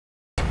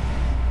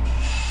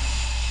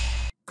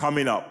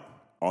Coming up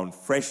on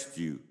Fresh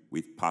Dew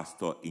with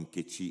Pastor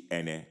Nkechi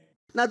Ene.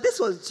 Now this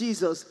was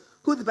Jesus,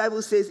 who the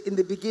Bible says in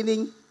the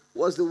beginning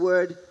was the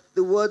Word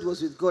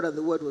was with God, and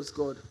the Word was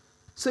God.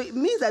 So it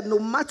means that no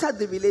matter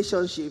the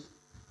relationship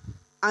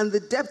and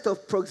the depth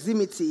of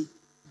proximity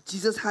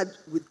Jesus had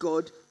with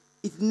God,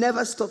 it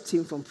never stopped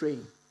him from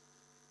praying.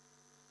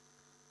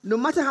 No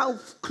matter how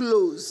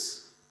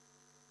close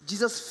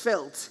Jesus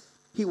felt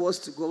he was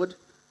to God,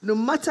 no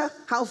matter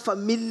how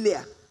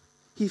familiar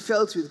he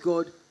felt with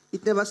God,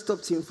 it never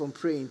stopped him from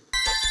praying.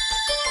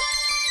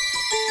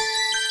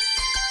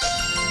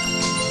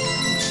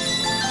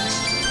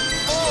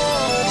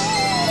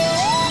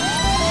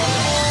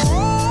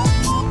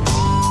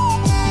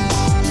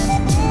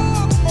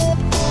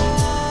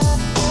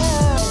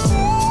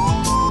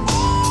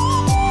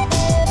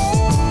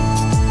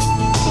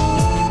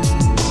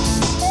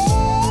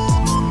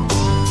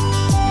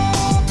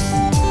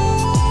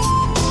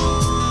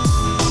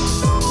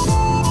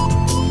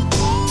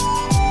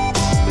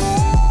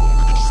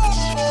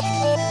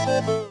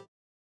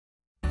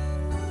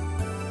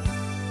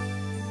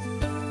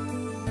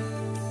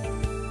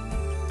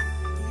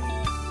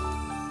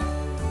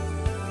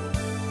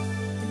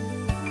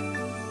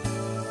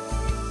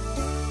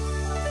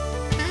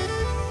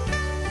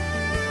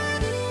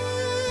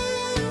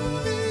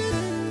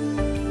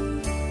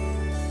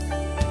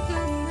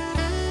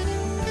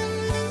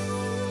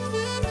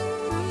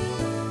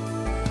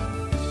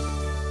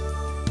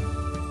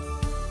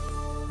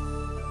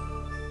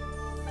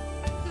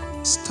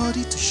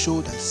 Study to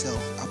show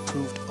thyself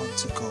approved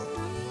unto God,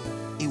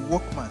 a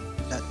workman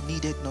that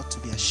needed not to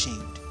be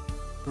ashamed,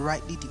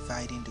 rightly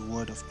dividing the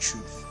word of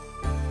truth.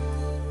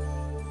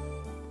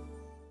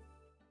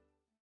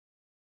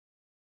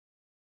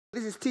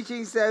 This is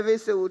teaching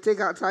service, so we'll take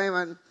our time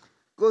and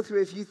go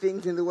through a few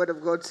things in the Word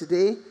of God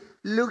today.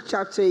 Luke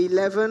chapter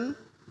 11.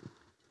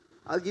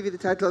 I'll give you the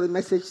title of the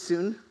message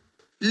soon.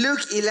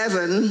 Luke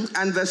 11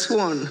 and verse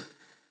 1.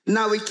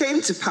 Now it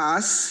came to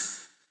pass,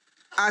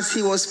 as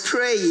he was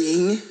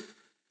praying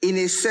in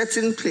a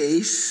certain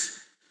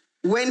place,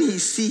 when he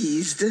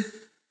ceased,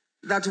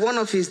 that one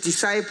of his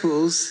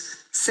disciples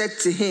said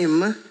to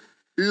him,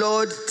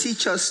 Lord,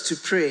 teach us to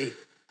pray,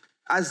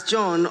 as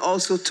John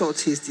also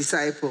taught his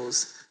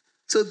disciples.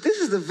 So this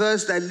is the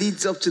verse that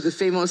leads up to the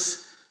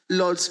famous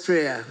Lord's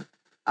Prayer.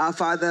 Our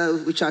Father,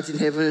 which art in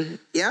heaven.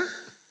 Yeah?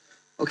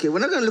 Okay, we're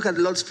not going to look at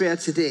the Lord's Prayer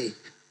today.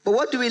 But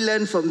what do we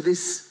learn from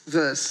this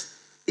verse?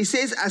 It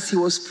says, as he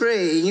was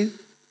praying,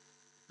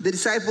 the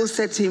disciples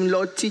said to him,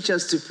 Lord, teach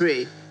us to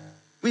pray.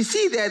 We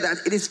see there that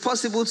it is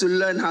possible to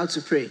learn how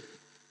to pray.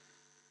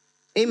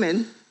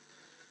 Amen.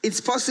 It's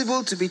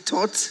possible to be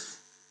taught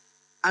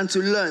and to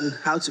learn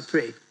how to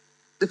pray.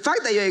 The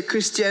fact that you're a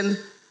Christian,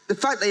 the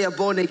fact that you're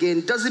born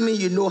again, doesn't mean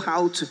you know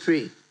how to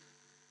pray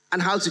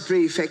and how to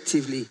pray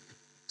effectively.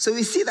 So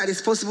we see that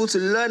it's possible to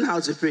learn how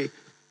to pray.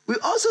 We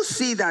also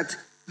see that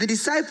the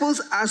disciples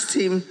asked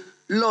him,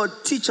 Lord,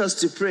 teach us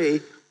to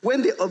pray,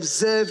 when they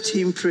observed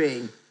him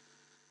praying.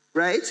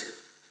 Right?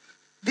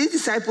 These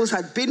disciples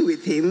had been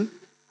with him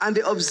and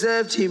they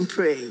observed him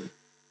praying.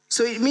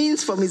 So it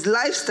means from his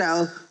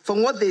lifestyle,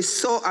 from what they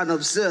saw and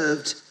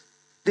observed,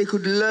 they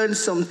could learn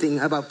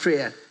something about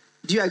prayer.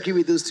 Do you agree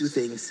with those two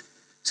things?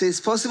 So it's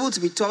possible to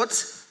be taught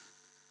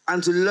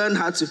and to learn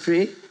how to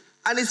pray.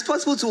 And it's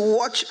possible to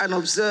watch and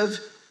observe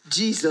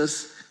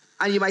Jesus.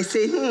 And you might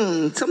say,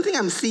 something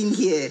I'm seeing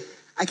here,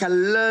 I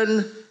can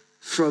learn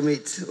from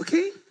it.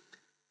 Okay?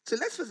 So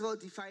let's first of all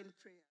define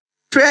prayer.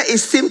 Prayer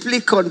is simply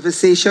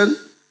conversation,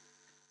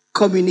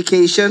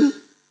 communication,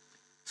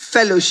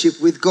 fellowship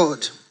with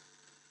God.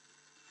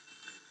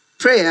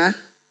 Prayer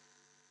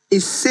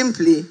is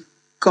simply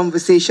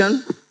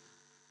conversation,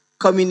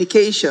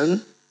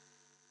 communication,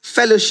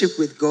 fellowship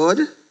with God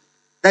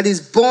that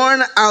is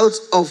born out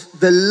of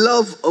the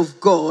love of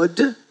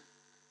God,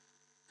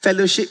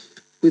 fellowship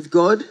with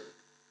God,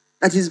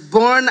 that is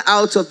born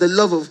out of the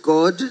love of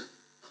God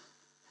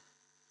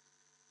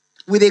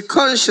with a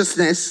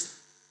consciousness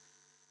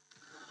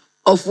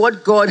of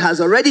what God has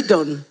already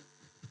done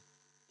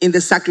in the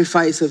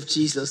sacrifice of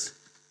Jesus.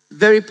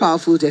 Very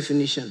powerful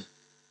definition.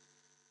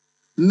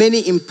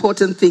 Many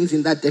important things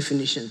in that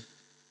definition.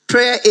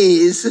 Prayer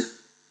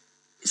is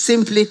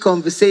simply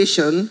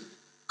conversation,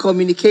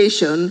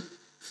 communication,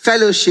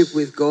 fellowship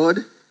with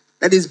God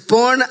that is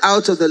born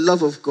out of the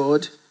love of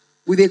God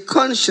with a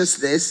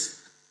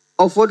consciousness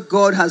of what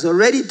God has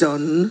already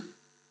done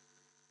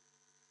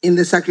in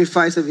the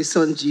sacrifice of his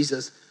son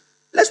Jesus.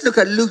 Let's look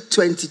at Luke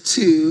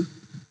 22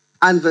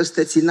 and verse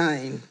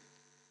 39.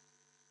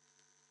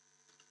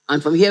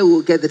 And from here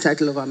we'll get the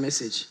title of our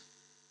message.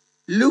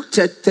 Luke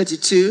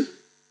 22,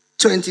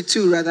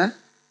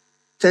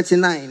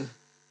 39.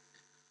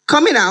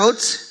 Coming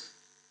out,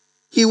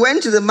 he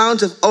went to the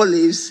Mount of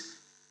Olives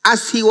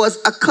as he was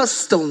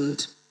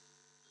accustomed,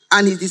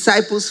 and his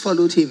disciples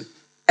followed him.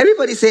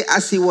 Everybody say,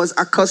 as he was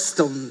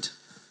accustomed.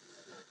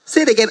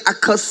 Say it again,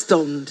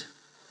 accustomed.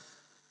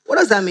 What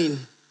does that mean?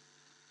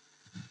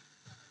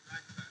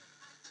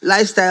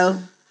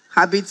 Lifestyle,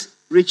 habit,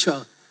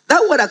 ritual.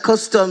 That word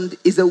accustomed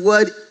is a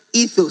word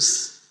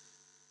ethos.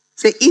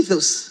 Say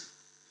ethos.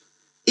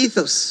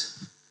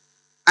 Ethos.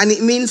 And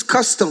it means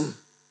custom,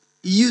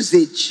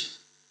 usage,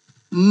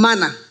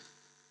 manner.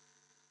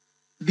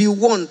 Be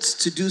wont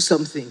to do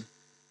something.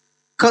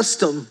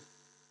 Custom,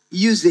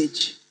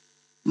 usage,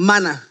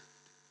 manner.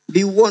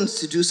 Be wont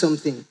to do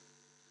something.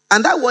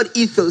 And that word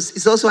ethos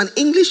is also an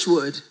English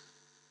word.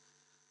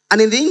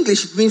 And in the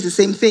English, it means the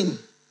same thing.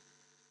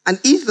 An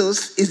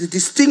ethos is a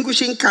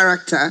distinguishing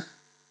character,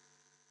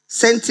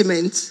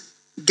 sentiment,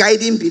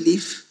 guiding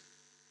belief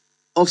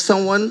of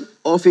someone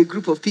or of a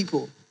group of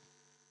people.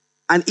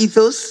 An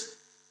ethos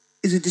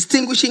is a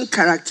distinguishing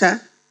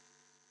character,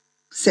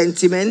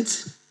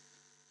 sentiment,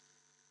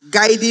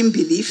 guiding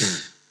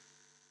belief,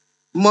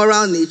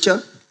 moral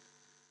nature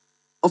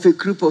of a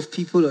group of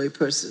people or a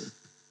person.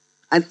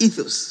 An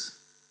ethos.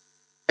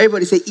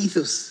 Everybody say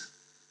ethos.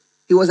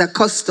 He was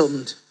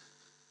accustomed.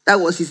 That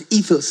was his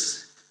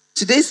ethos.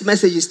 Today's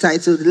message is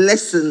titled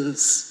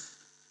Lessons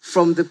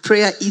from the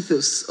Prayer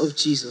Ethos of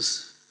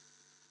Jesus.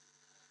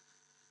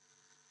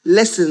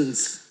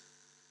 Lessons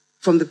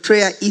from the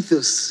prayer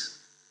ethos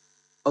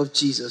of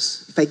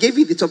Jesus. If I gave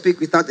you the topic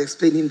without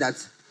explaining that,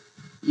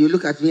 you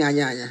look at me,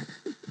 anya.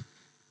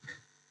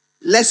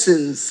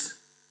 Lessons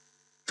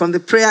from the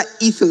prayer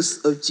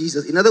ethos of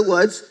Jesus. In other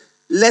words,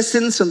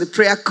 lessons from the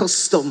prayer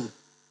custom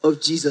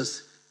of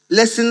Jesus.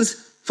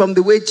 Lessons from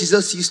the way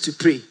Jesus used to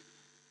pray.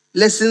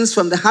 Lessons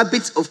from the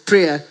habits of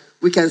prayer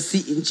we can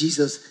see in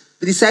Jesus.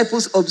 The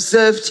disciples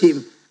observed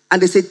him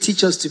and they said,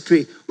 teach us to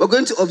pray. We're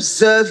going to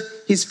observe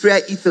his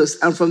prayer ethos,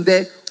 and from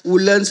there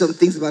we'll learn some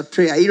things about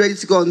prayer. Are you ready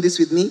to go on this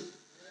with me?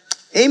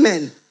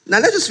 Amen. Now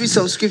let us read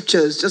some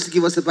scriptures just to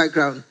give us a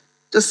background.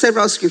 Just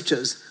several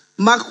scriptures.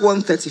 Mark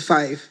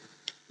 1:35.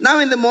 Now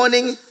in the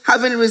morning,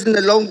 having risen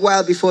a long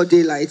while before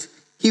daylight,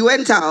 he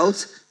went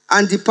out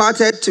and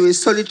departed to a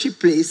solitary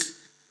place,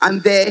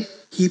 and there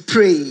he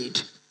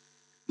prayed.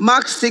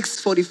 Mark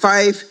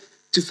 6:45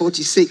 to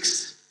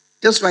 46.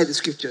 Just write the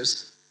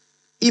scriptures.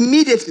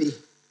 Immediately,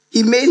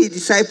 he made his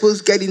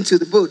disciples get into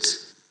the boat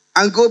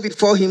and go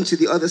before him to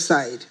the other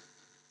side,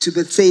 to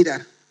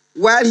Bethsaida,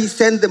 while he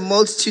sent the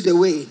multitude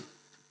away.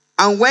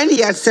 And when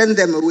he had sent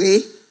them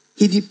away,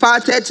 he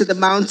departed to the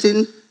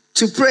mountain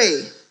to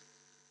pray.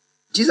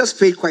 Jesus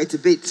prayed quite a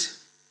bit.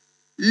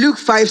 Luke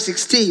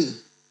 5:16.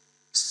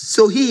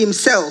 So he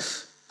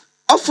himself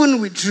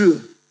often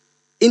withdrew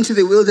into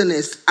the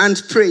wilderness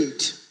and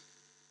prayed.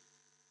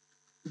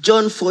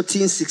 John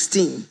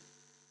 14:16.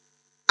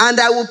 And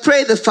I will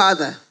pray the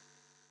Father,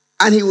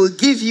 and he will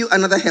give you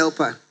another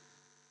helper,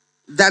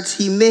 that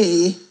he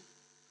may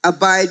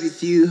abide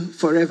with you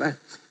forever.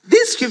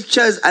 These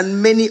scriptures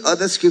and many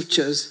other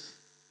scriptures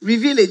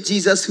reveal a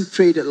Jesus who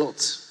prayed a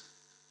lot.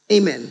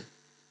 Amen.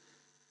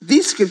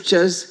 These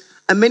scriptures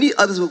and many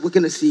others we're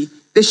going to see,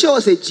 they show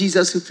us a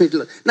Jesus who prayed a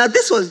lot. Now,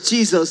 this was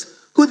Jesus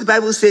who the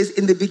Bible says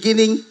in the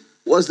beginning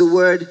was the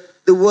Word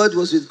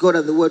was with God,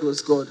 and the Word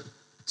was God.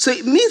 So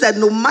it means that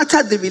no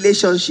matter the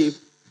relationship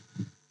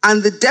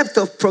and the depth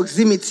of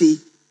proximity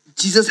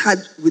Jesus had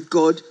with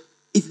God,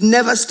 it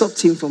never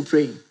stopped him from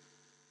praying.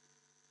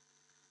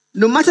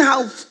 No matter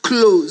how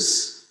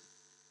close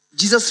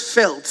Jesus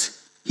felt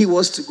he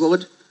was to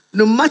God,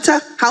 no matter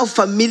how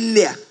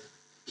familiar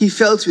he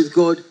felt with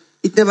God,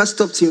 it never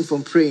stopped him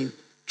from praying.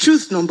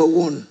 Truth number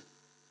one,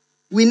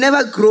 we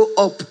never grow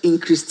up in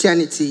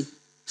Christianity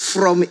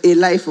from a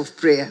life of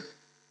prayer.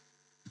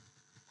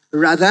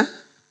 Rather,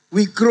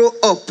 we grow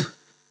up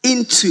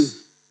into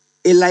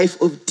a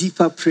life of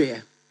deeper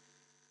prayer.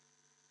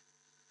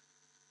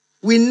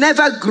 We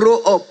never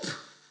grow up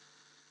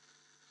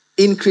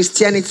in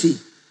Christianity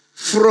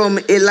from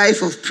a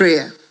life of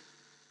prayer,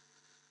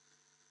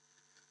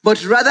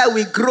 but rather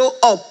we grow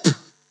up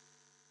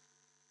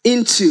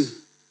into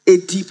a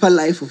deeper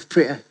life of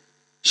prayer.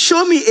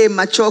 Show me a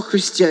mature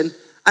Christian,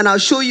 and I'll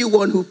show you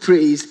one who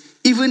prays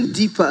even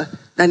deeper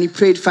than he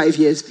prayed 5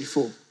 years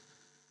before.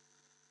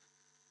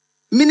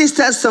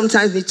 Ministers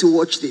sometimes need to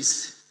watch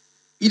this.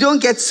 You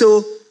don't get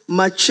so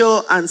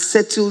mature and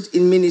settled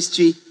in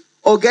ministry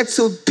or get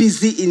so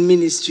busy in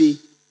ministry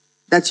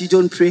that you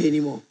don't pray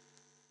anymore.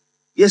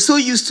 You're so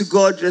used to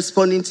God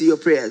responding to your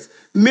prayers.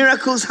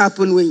 Miracles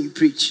happen when you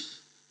preach.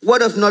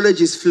 Word of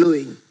knowledge is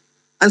flowing.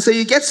 And so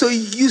you get so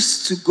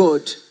used to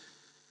God,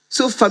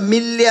 so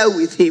familiar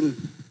with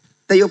him,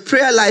 that your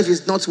prayer life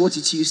is not what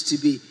it used to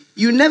be.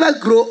 You never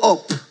grow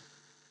up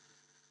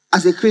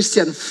as a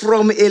Christian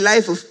from a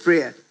life of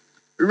prayer.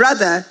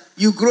 Rather,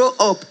 you grow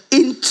up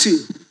into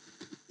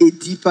a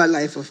deeper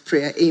life of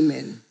prayer.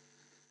 Amen.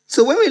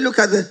 So when we look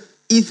at the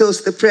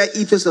ethos, the prayer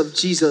ethos of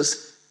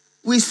Jesus,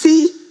 we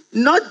see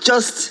not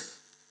just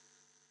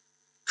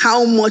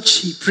how much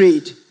he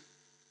prayed,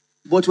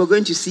 but we're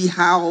going to see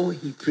how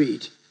he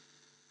prayed.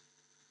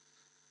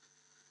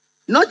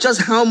 Not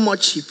just how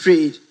much he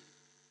prayed.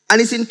 And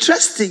it's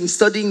interesting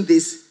studying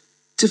this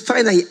to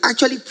find that he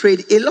actually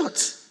prayed a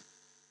lot.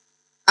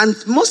 And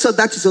most of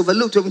that is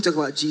overlooked when we talk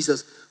about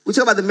Jesus. We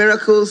talk about the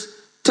miracles,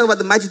 talk about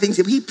the mighty things.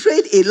 He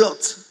prayed a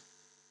lot.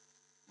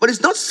 But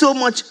it's not so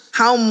much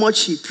how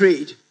much he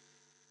prayed,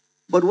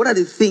 but what are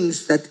the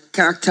things that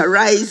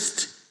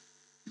characterized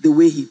the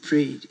way he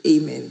prayed?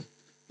 Amen.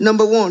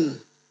 Number one,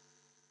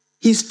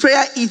 his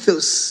prayer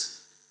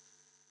ethos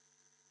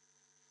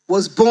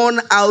was born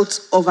out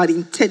of an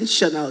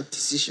intentional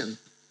decision.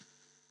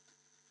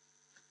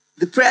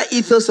 The prayer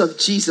ethos of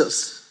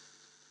Jesus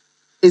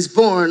is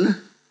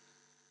born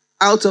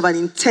out of an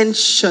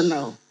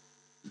intentional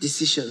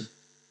decision.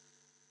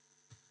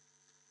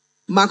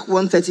 Mark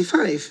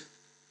 1:35.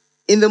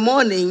 In the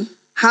morning,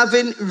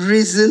 having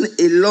risen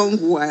a long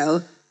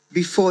while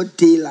before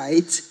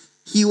daylight,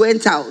 he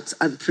went out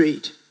and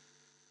prayed.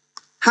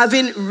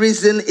 Having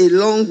risen a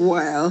long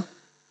while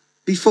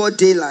before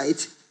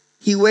daylight,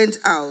 he went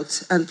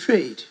out and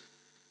prayed.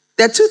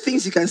 There are two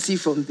things you can see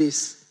from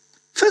this.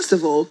 First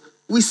of all,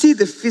 we see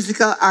the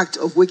physical act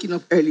of waking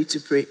up early to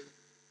pray.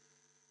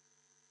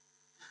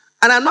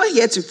 And I'm not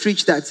here to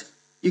preach that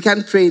you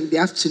can't pray in the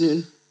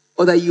afternoon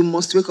or that you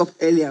must wake up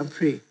early and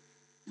pray.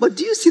 But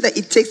do you see that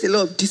it takes a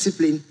lot of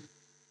discipline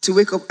to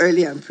wake up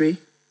early and pray?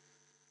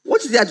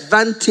 What is the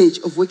advantage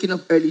of waking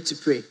up early to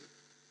pray?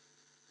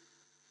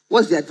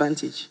 What's the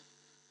advantage?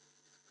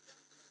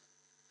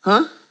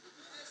 Huh?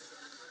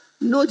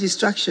 No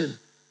distraction.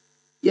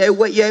 You're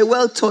a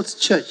well-taught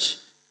church.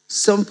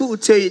 Some people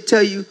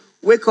tell you,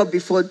 wake up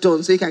before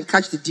dawn so you can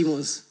catch the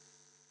demons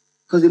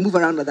because they move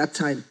around at that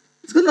time.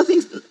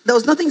 There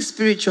was nothing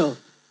spiritual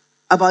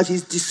about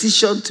his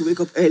decision to wake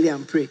up early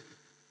and pray.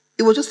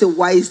 It was just a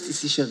wise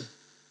decision.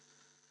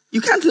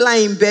 You can't lie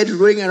in bed,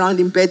 rolling around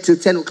in bed till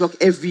 10 o'clock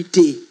every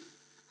day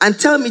and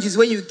tell me it is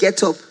when you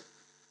get up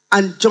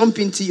and jump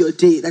into your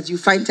day that you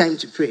find time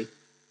to pray.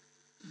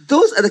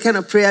 Those are the kind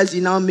of prayers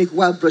you now make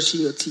while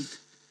brushing your teeth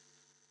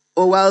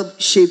or while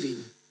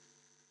shaving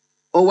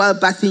or while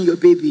bathing your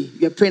baby.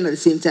 You're praying at the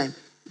same time.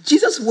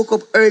 Jesus woke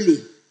up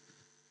early.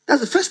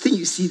 That's the first thing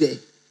you see there.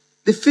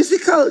 The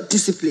physical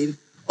discipline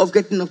of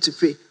getting up to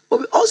pray.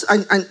 But we also,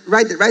 and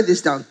write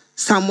this down,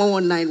 Psalm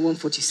 119,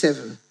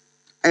 147.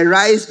 I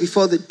rise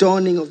before the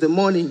dawning of the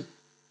morning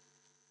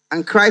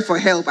and cry for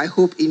help. I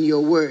hope in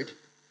your word.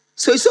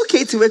 So it's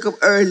okay to wake up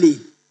early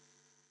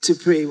to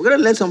pray. We're going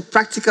to learn some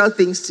practical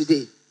things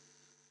today.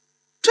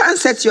 Try and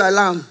set your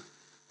alarm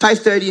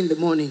 5:30 in the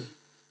morning.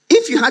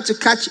 If you had to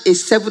catch a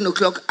 7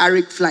 o'clock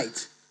ARIC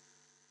flight,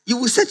 you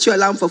would set your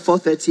alarm for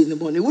 4:30 in the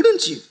morning,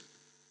 wouldn't you?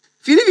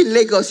 If you live in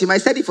Lagos, you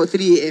might set it for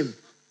 3 a.m.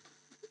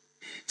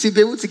 to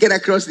be able to get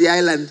across the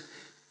island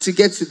to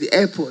get to the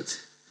airport.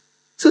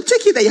 So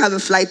take it that you have a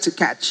flight to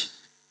catch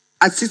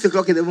at 6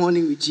 o'clock in the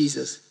morning with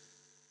Jesus.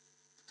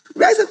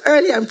 Rise up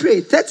early and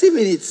pray. 30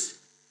 minutes,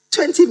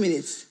 20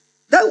 minutes.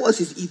 That was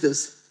his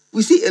ethos.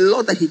 We see a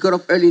lot that he got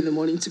up early in the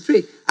morning to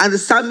pray. And the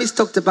psalmist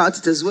talked about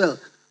it as well.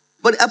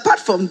 But apart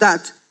from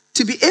that,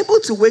 to be able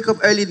to wake up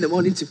early in the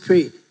morning to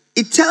pray,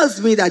 it tells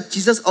me that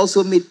Jesus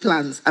also made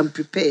plans and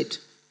prepared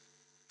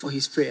for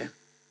his prayer.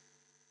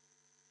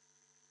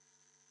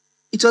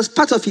 It was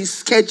part of his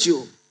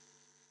schedule.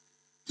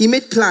 He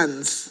made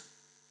plans.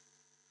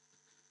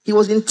 He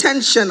was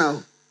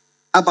intentional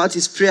about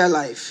his prayer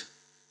life.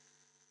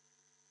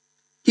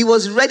 He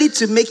was ready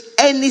to make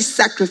any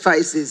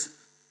sacrifices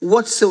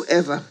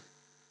whatsoever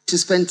to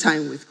spend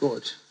time with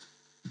God.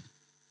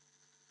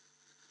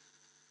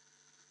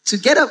 To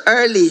get up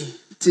early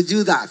to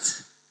do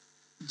that,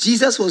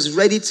 Jesus was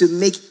ready to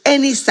make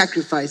any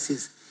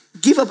sacrifices,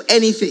 give up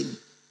anything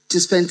to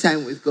spend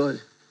time with God.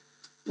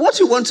 What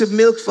we want to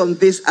milk from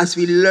this as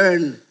we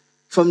learn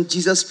from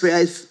Jesus'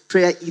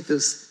 prayer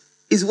ethos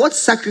is what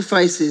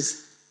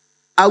sacrifices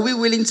are we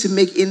willing to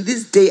make in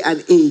this day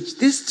and age,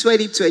 this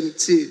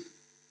 2022,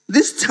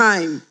 this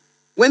time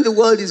when the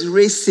world is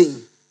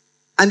racing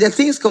and there are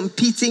things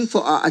competing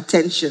for our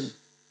attention.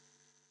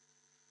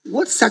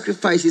 What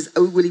sacrifices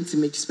are we willing to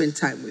make to spend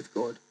time with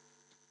God?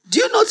 Do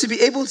you know to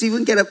be able to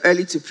even get up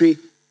early to pray,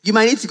 you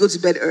might need to go to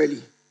bed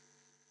early?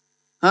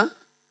 Huh?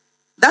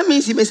 That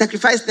means you may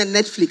sacrifice the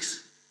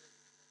Netflix.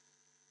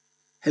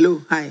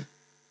 Hello, hi.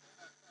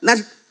 Now,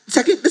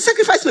 the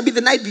sacrifice may be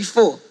the night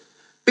before.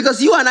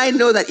 Because you and I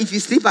know that if you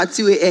sleep at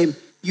 2 a.m.,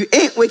 you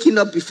ain't waking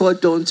up before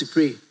dawn to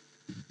pray.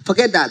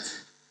 Forget that.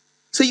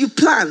 So you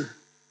plan.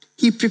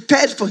 He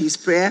prepared for his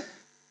prayer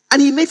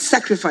and he made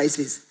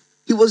sacrifices.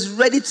 He was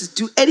ready to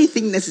do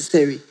anything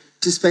necessary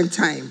to spend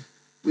time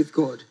with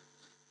God.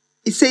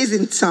 It says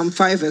in Psalm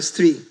 5 verse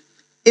 3,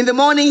 in the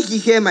morning he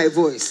hear my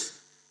voice.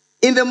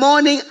 In the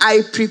morning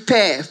I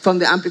prepare, from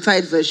the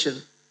Amplified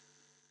Version.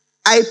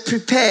 I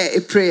prepare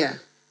a prayer.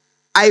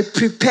 I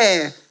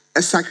prepare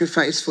a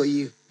sacrifice for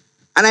you.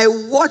 And I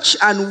watch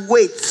and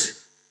wait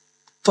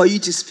for you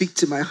to speak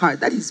to my heart.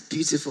 That is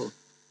beautiful.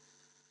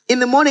 In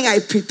the morning I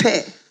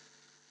prepare.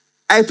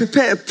 I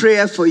prepare a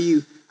prayer for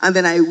you and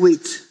then I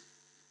wait.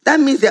 That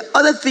means there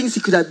are other things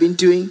he could have been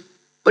doing,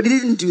 but he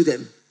didn't do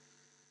them.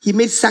 He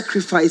made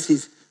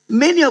sacrifices.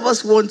 Many of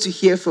us want to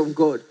hear from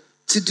God.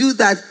 To do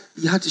that,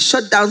 you have to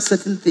shut down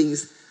certain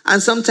things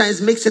and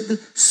sometimes make certain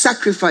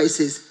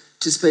sacrifices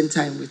to spend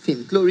time with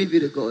him. Glory be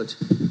to God.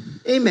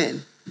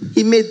 Amen.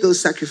 He made those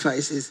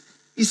sacrifices.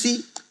 You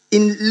see,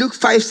 in Luke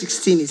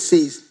 5:16 it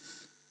says,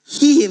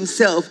 he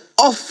himself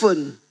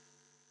often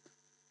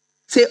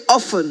Say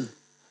often.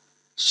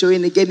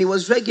 Showing again, he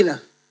was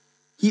regular.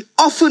 He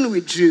often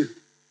withdrew.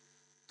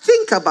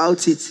 Think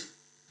about it.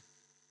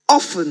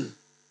 Often.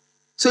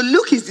 So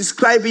Luke is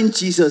describing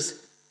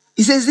Jesus.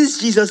 He says, this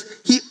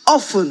Jesus, he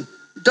often.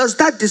 Does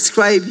that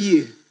describe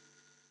you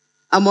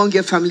among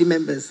your family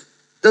members?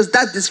 Does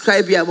that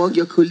describe you among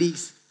your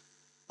colleagues?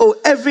 Oh,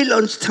 every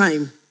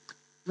lunchtime,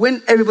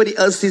 when everybody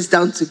else sits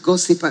down to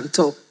gossip and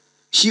talk,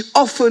 she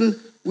often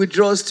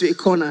withdraws to a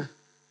corner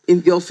in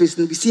the office,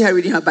 and we see her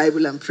reading her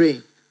Bible and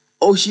praying.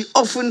 Or she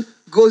often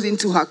goes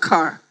into her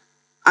car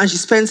and she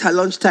spends her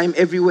lunchtime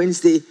every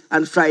Wednesday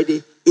and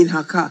Friday in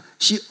her car.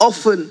 She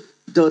often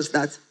does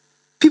that.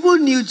 People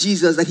knew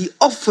Jesus, that he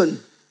often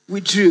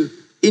withdrew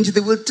into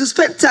the woods to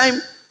spend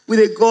time with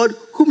a God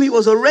whom he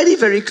was already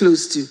very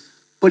close to,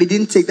 but he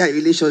didn't take that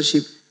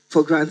relationship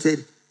for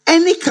granted.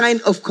 Any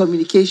kind of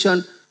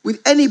communication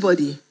with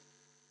anybody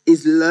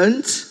is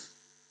learned,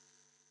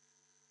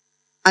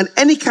 and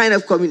any kind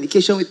of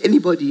communication with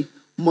anybody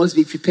must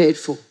be prepared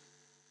for.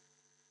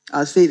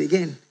 I'll say it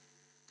again.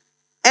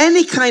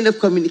 Any kind of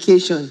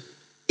communication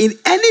in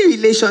any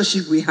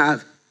relationship we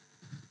have,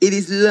 it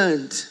is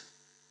learned.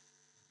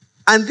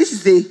 And this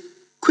is a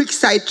quick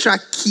sidetrack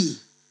key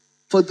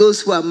for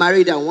those who are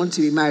married and want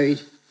to be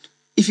married.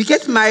 If you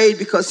get married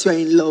because you're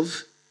in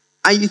love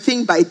and you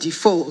think by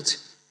default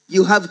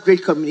you have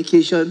great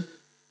communication,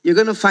 you're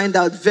going to find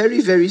out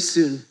very, very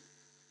soon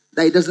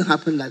that it doesn't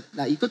happen like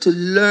that. You've got to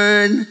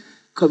learn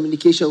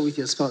communication with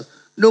your spouse.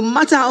 No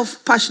matter how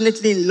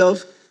passionately in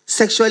love,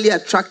 sexually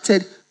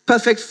attracted,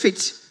 perfect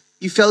fit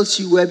you felt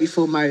you were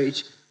before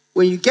marriage,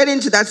 when you get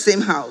into that same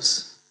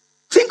house,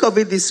 think of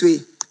it this way.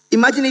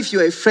 Imagine if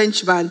you're a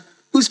French man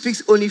who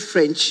speaks only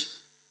French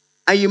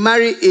and you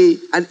marry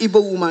an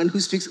Igbo woman who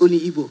speaks only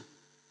Igbo.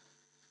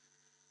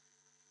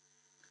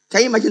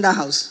 Can you imagine that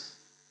house?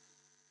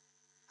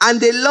 And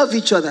they love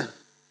each other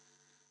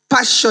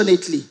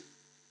passionately.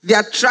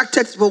 They're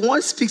attracted, but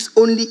one speaks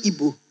only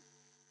Igbo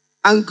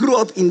and grew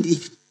up in the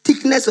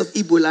thickness of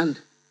Igbo land.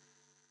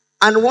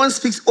 And one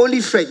speaks only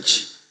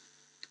French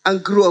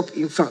and grew up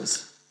in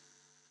France.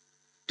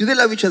 Do they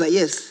love each other?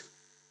 Yes.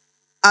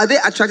 Are they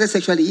attracted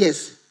sexually?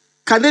 Yes.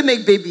 Can they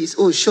make babies?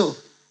 Oh, sure.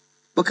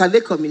 But can they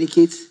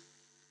communicate?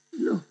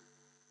 No.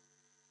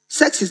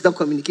 Sex is not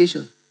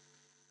communication.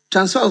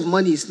 Transfer of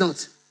money is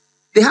not.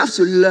 They have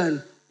to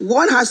learn.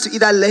 One has to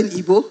either learn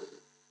Igbo,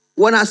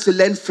 one has to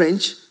learn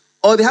French,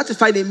 or they have to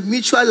find a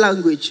mutual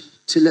language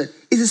to learn.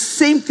 It's the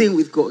same thing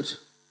with God.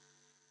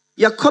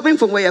 You're coming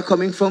from where you're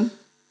coming from.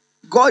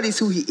 God is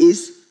who he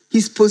is.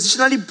 He's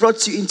positionally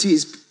brought you into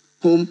his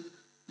home,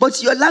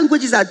 but your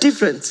languages are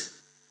different.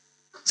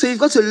 So you've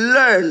got to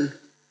learn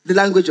the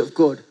language of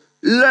God,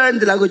 learn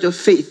the language of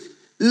faith,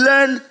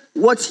 learn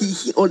what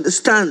he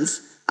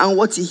understands and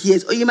what he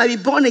hears. Or you might be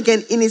born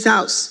again in his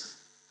house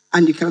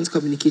and you can't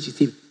communicate with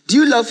him. Do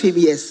you love him?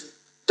 Yes.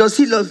 Does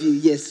he love you?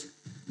 Yes.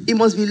 It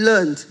must be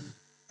learned.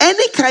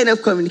 Any kind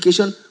of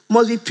communication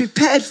must be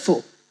prepared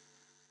for.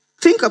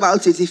 Think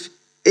about it. If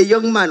a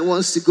young man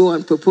wants to go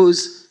and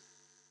propose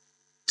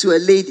to a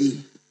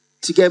lady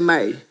to get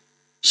married,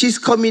 she's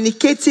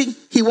communicating,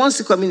 he wants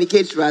to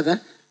communicate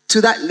rather,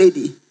 to that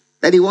lady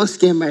that he wants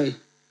to get married.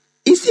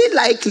 Is it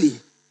likely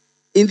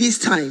in these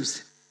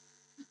times?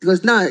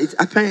 Because now,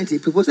 apparently,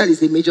 proposal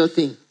is a major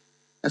thing.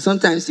 And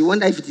sometimes you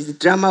wonder if it is the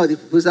drama or the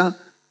proposal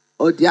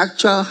or the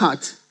actual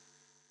heart.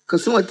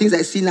 Because some of the things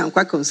I see now, I'm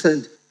quite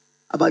concerned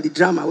about the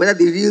drama, whether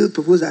the real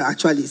proposal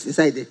actually is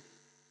inside there.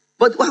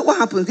 But what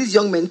happens? These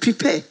young men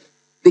prepare.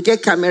 They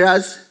get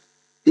cameras,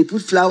 they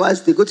put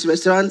flowers, they go to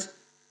restaurants.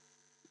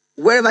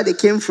 Wherever they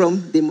came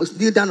from, they must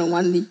kneel down on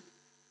one knee.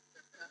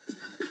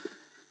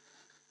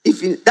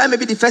 That may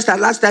be the first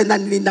and last time that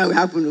kneeling down will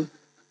happen.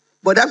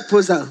 But that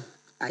proposal,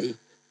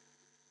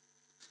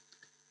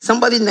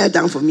 somebody kneel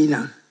down for me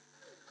now.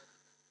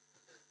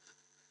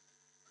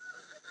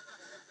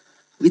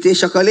 With a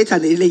chocolate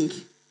and a link.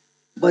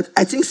 But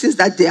I think since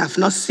that day, I've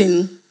not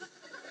seen.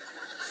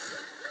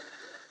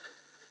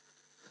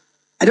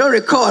 I don't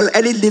recall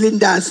any kneeling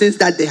down since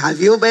that day. Have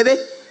you, baby?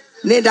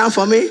 Kneel down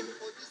for me.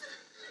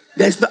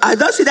 I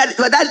don't see that,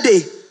 but that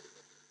day.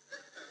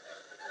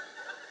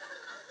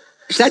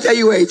 Should I tell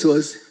you where it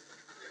was?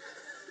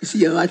 You see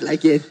your heart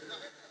like it.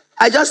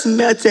 I just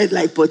melted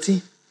like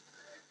putty.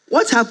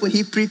 What happened?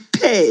 He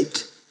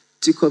prepared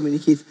to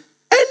communicate.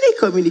 Any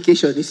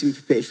communication needs to be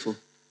prepared for.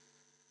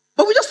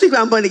 But we just think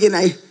I'm born again,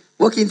 I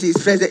walk into his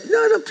presence.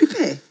 No,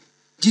 prepare.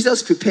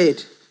 Jesus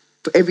prepared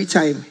for every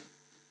time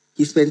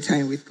he spent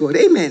time with God.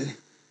 Amen.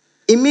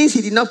 It means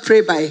he did not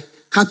pray by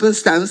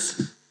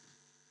happenstance.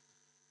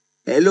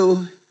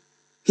 Hello.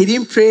 He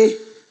didn't pray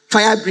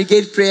fire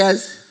brigade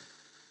prayers.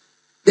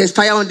 There's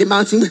fire on the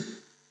mountain.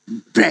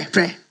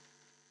 Pray.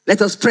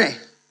 Let us pray.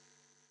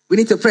 We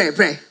need to pray.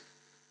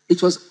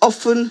 It was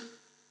often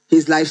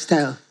his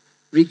lifestyle.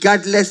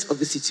 Regardless of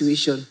the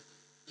situation,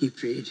 he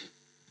prayed.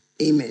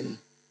 Amen.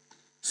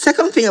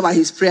 Second thing about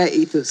his prayer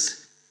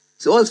ethos.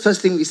 So what's the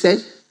first thing we said?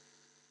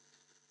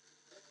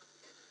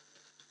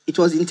 It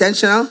was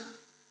intentional.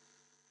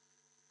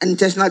 An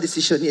intentional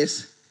decision,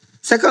 yes.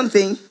 Second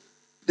thing,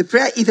 The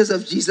prayer ethos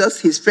of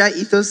Jesus, his prayer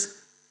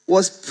ethos,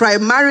 was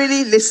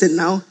primarily, listen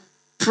now,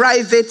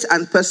 private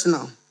and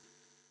personal.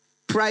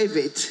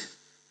 Private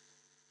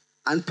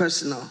and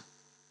personal.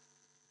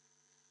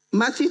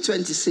 Matthew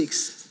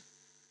 26,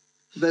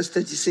 verse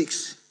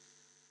 36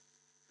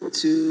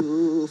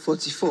 to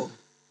 44.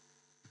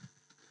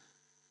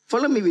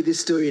 Follow me with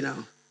this story now.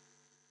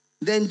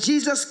 Then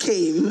Jesus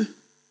came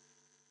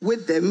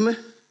with them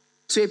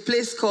to a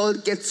place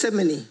called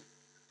Gethsemane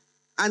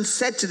and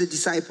said to the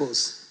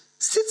disciples,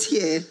 sit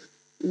here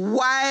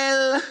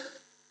while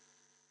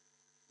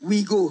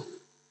we go.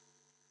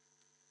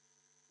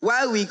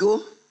 While we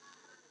go,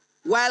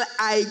 while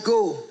I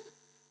go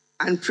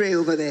and pray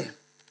over there.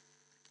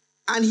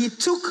 And he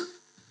took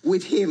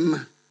with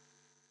him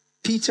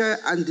Peter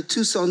and the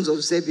two sons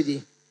of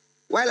Zebedee.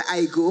 While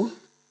I go,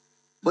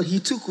 but he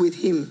took with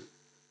him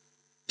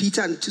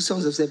Peter and the two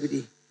sons of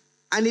Zebedee.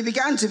 And he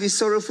began to be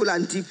sorrowful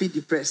and deeply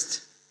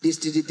distressed.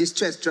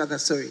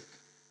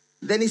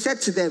 Then he said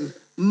to them,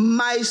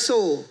 my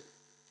soul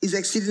is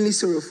exceedingly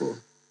sorrowful,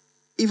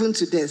 even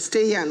to death.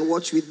 Stay here and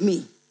watch with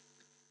me.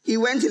 He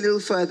went a little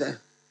further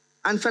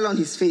and fell on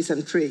his face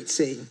and prayed,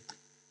 saying,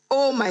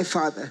 oh, my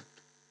Father,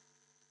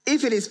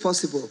 if it is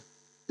possible,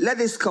 let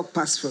this cup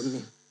pass from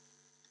me.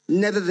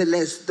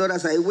 Nevertheless, not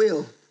as I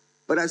will,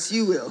 but as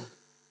you will.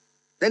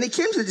 Then he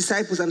came to the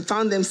disciples and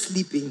found them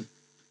sleeping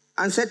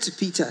and said to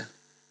Peter,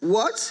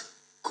 what?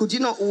 Could you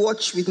not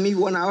watch with me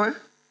 1 hour?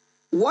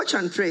 Watch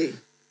and pray,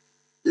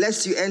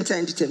 lest you enter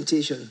into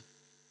temptation.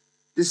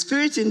 The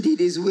spirit indeed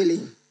is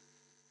willing,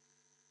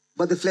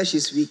 but the flesh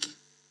is weak.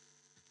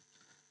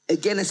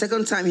 Again, a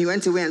second time he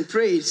went away and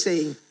prayed,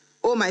 saying,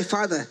 oh, my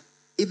Father,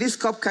 if this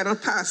cup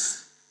cannot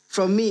pass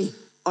from me,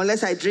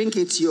 unless I drink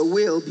it, your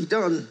will be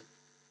done.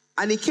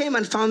 And he came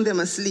and found them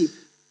asleep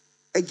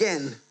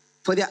again,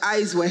 for their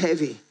eyes were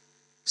heavy.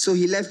 So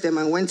he left them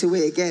and went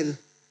away again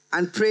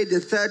and prayed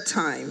the third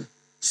time,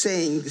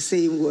 saying the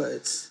same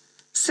words.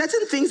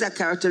 Certain things are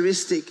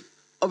characteristic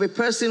of a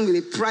person with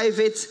a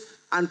private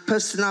and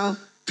personal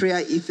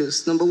prayer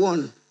ethos. Number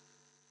one,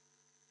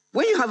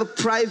 when you have a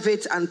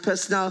private and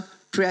personal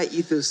prayer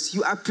ethos,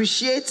 you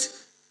appreciate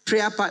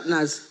prayer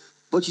partners,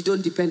 but you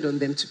don't depend on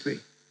them to pray.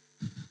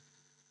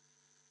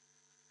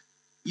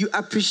 You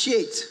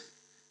appreciate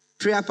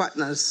prayer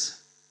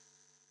partners,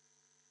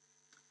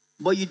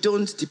 but you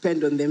don't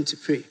depend on them to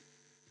pray.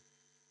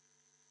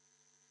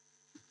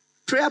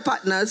 Prayer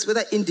partners,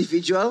 whether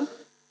individual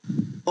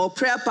or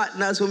prayer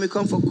partners when we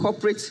come for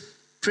corporate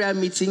prayer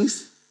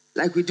meetings,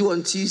 like we do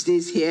on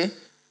Tuesdays here,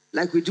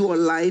 like we do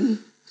online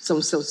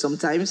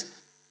sometimes,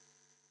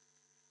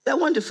 they're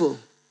wonderful.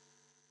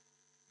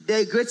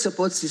 They're a great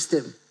support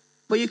system.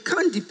 But you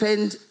can't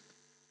depend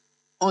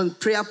on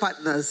prayer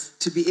partners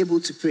to be able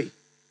to pray.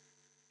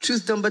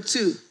 Truth number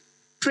two,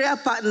 prayer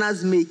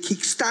partners may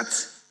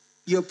kickstart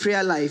your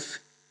prayer life,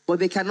 but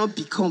they cannot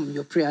become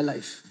your prayer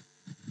life.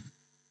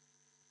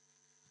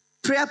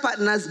 Prayer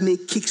partners may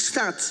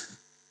kickstart,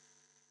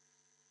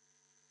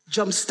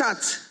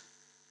 jumpstart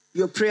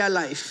your prayer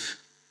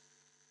life,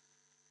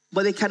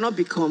 but they cannot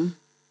become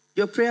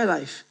your prayer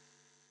life.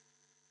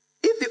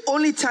 If the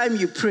only time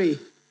you pray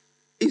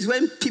is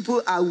when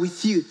people are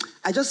with you,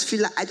 I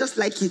just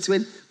like it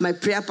when my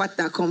prayer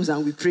partner comes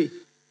and we pray.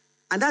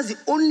 And that's the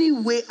only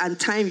way and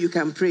time you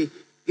can pray.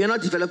 You're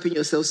not developing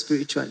yourself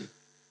spiritually.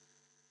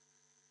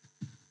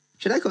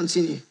 Should I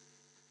continue?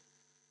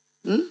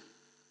 Good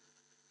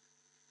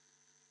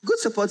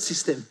support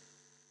system.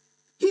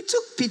 He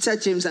took Peter,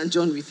 James, and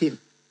John with him.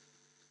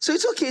 So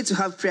it's okay to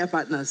have prayer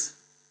partners.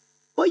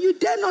 But you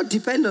dare not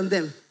depend on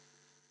them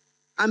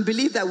and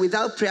believe that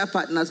without prayer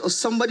partners or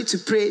somebody to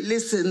pray,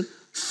 listen,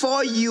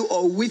 for you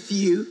or with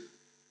you,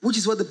 which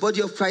is what the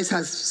body of Christ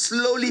has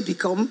slowly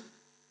become,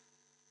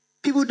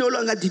 people no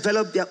longer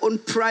develop their own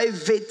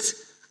private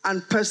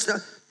and personal.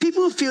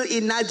 People feel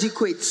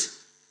inadequate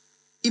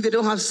if they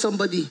don't have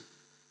somebody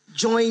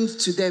joined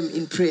to them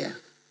in prayer.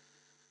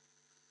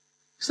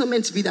 It's not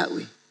meant to be that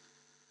way.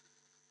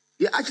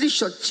 You're actually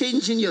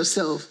shortchanging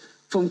yourself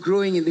from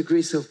growing in the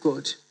grace of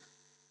God.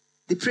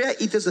 The prayer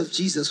ethos of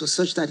Jesus was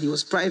such that he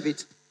was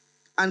private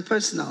and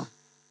personal.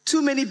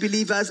 Too many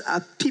believers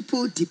are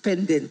people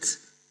dependent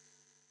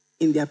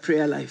in their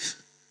prayer life.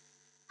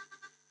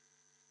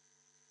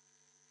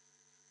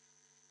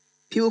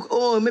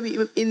 People, maybe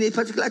in a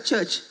particular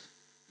church,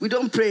 we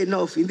don't pray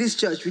enough. In this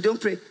church, we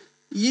don't pray.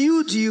 Do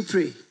you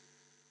pray?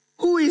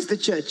 Who is the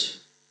church?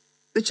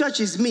 The church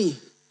is me.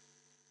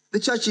 The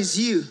church is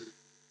you.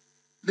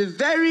 The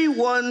very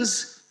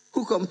ones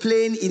who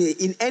complain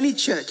in any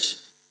church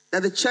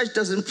that the church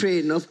doesn't pray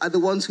enough are the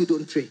ones who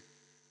don't pray.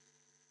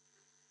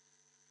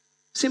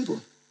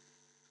 Simple.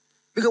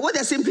 Because what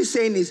they're simply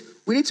saying is,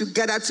 we need to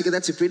gather together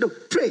to pray. No,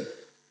 pray.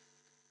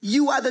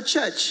 You are the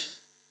church.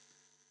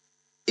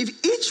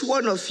 If each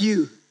one of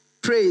you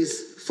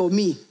prays for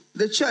me,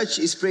 the church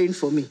is praying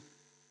for me.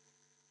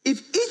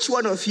 If each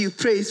one of you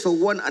prays for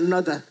one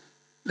another,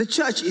 the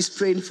church is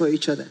praying for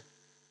each other.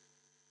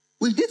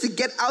 We need to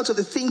get out of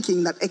the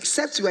thinking that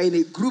except we are in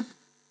a group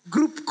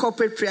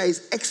corporate prayer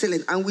is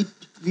excellent, and we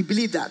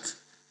believe that.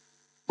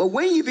 But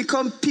when you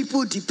become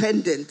people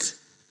dependent,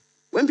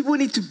 when people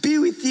need to be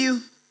with you,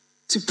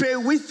 to pray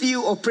with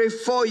you or pray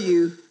for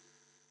you,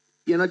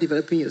 you're not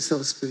developing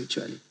yourself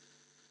spiritually.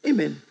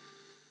 Amen.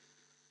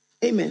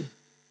 Amen.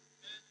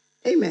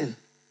 Amen.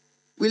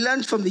 We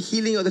learned from the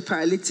healing of the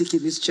paralytic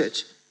in this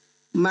church,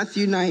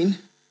 Matthew 9,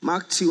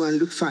 Mark 2, and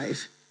Luke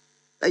 5,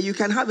 that you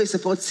can have a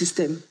support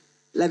system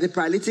like the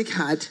paralytic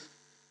had,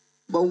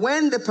 but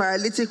when the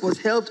paralytic was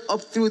helped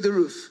up through the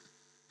roof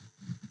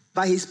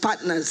by his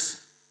partners,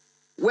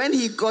 when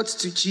he got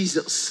to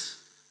Jesus,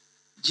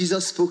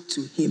 Jesus spoke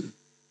to him.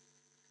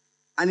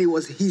 And it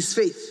was his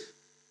faith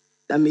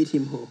that made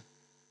him whole.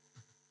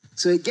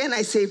 So again,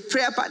 I say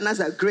prayer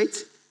partners are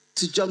great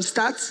to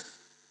jumpstart,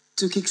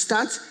 to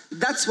kickstart.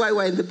 That's why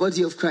we're in the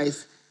body of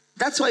Christ.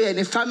 That's why you're in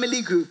a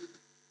family group.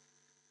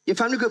 Your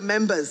family group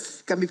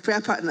members can be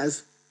prayer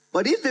partners.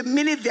 But if the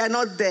minute they are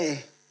not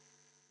there,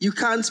 you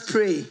can't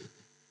pray.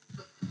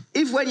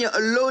 If when you're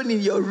alone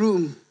in your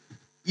room,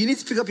 you need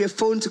to pick up your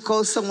phone to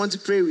call someone to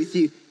pray with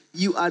you,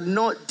 you are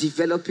not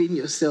developing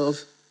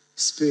yourself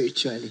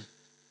spiritually.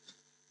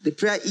 The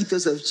prayer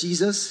ethos of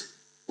Jesus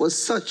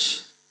was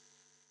such.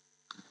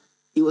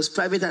 It was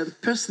private and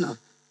personal.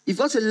 You've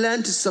got to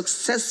learn to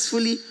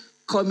successfully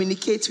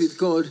communicate with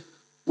God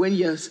when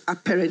you're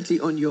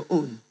apparently on your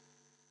own.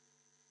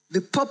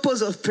 The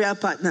purpose of prayer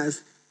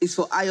partners is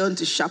for iron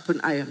to sharpen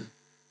iron.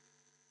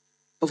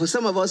 But for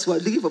some of us who are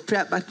looking for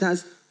prayer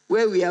partners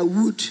where we are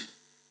wood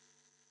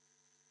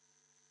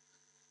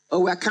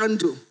or we are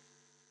candle,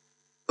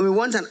 and we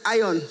want an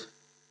iron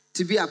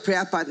to be our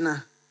prayer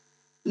partner.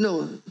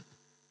 No.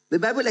 The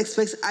Bible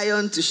expects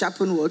iron to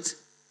sharpen what?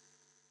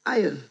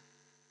 Iron.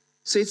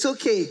 So it's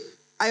okay.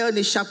 Iron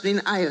is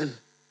sharpening iron.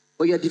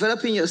 But you're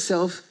developing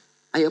yourself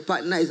and your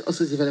partner is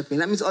also developing.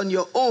 That means on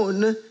your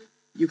own,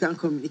 you can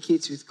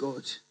communicate with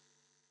God.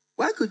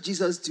 Why could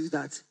Jesus do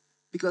that?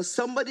 Because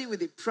somebody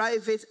with a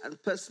private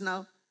and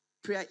personal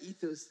prayer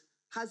ethos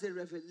has a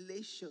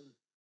revelation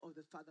of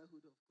the fatherhood of God.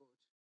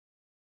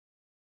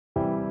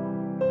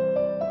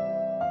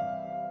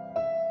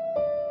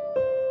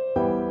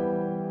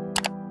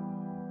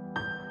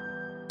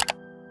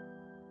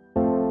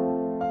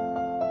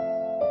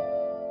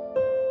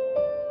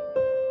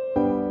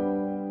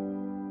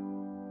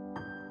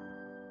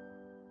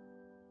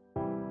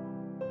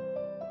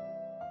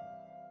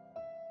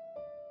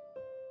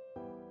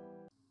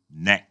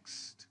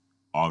 Next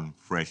on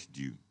Fresh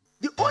Dew.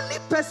 The only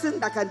person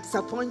that can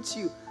disappoint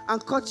you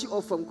and cut you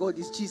off from God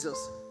is Jesus.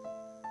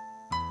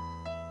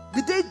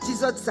 The day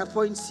Jesus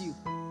disappoints you,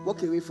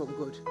 walk away from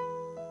God.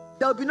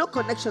 There will be no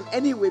connection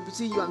anyway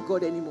between you and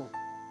God anymore.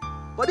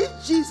 But if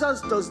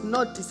Jesus does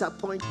not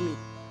disappoint me,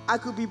 I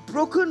could be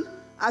broken,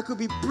 I could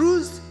be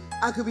bruised,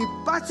 I could be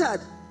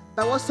battered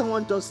by what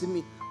someone does to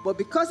me. But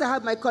because I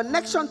have my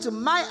connection to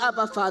my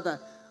Abba Father,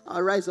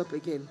 I'll rise up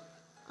again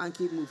and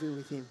keep moving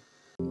with him.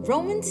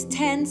 Romans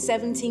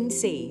 10:17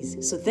 says,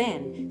 "So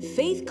then,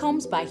 faith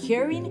comes by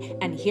hearing,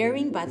 and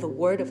hearing by the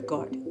word of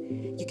God."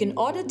 You can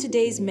order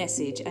today's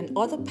message and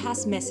other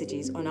past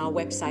messages on our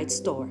website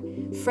store,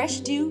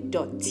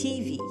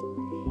 freshdew.tv.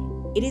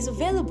 It is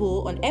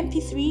available on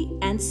MP3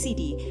 and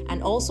CD,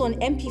 and also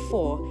on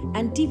MP4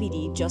 and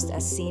DVD, just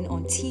as seen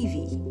on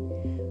TV.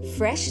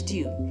 Fresh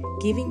Dew,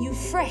 giving you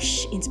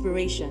fresh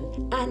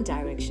inspiration and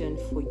direction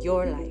for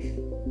your life.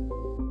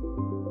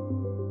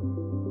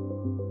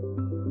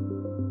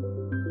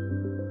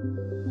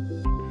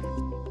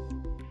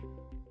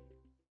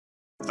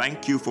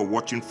 Thank you for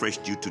watching Fresh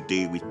Dew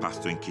today with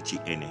Pastor Nkechi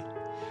Ene.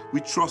 We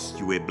trust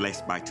you were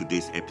blessed by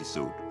today's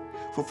episode.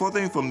 For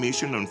further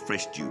information on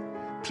Fresh Dew,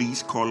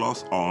 please call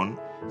us on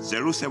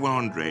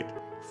 0700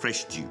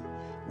 Fresh Dew,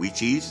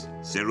 which is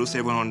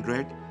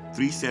 0700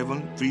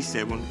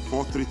 3737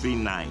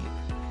 4339.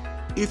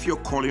 If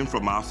you're calling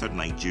from outside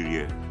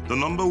Nigeria, the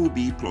number will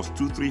be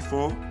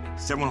 +234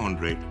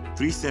 700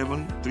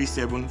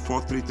 3737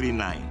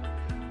 4339.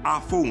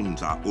 Our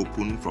phones are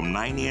open from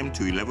 9 a.m.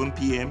 to 11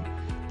 p.m.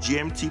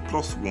 GMT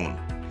 +1.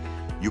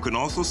 You can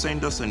also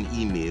send us an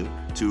email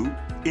to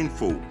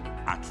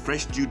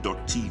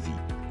info@freshdew.tv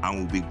and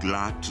we'll be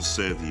glad to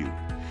serve you.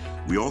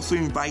 We also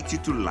invite you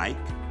to like,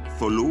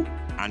 follow,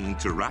 and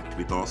interact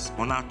with us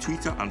on our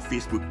Twitter and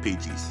Facebook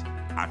pages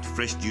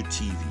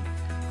 @FreshDewTV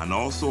and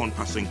also on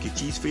Pastor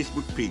Nkechi's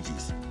Facebook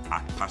pages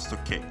 @Pastor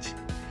Ketch.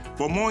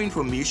 For more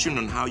information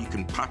on how you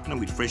can partner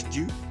with Fresh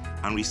Dew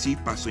and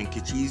receive Pastor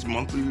Nkechi's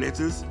monthly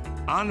letters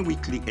and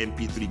weekly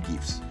MP3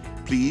 gifts,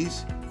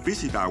 please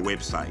visit our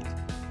website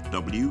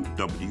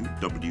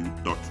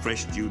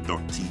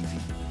www.freshdew.tv.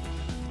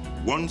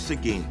 Once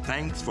again,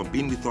 thanks for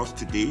being with us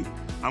today,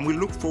 and we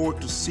look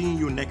forward to seeing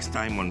you next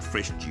time on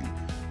Fresh Dew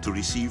to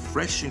receive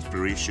fresh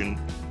inspiration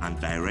and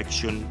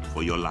direction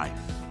for your life.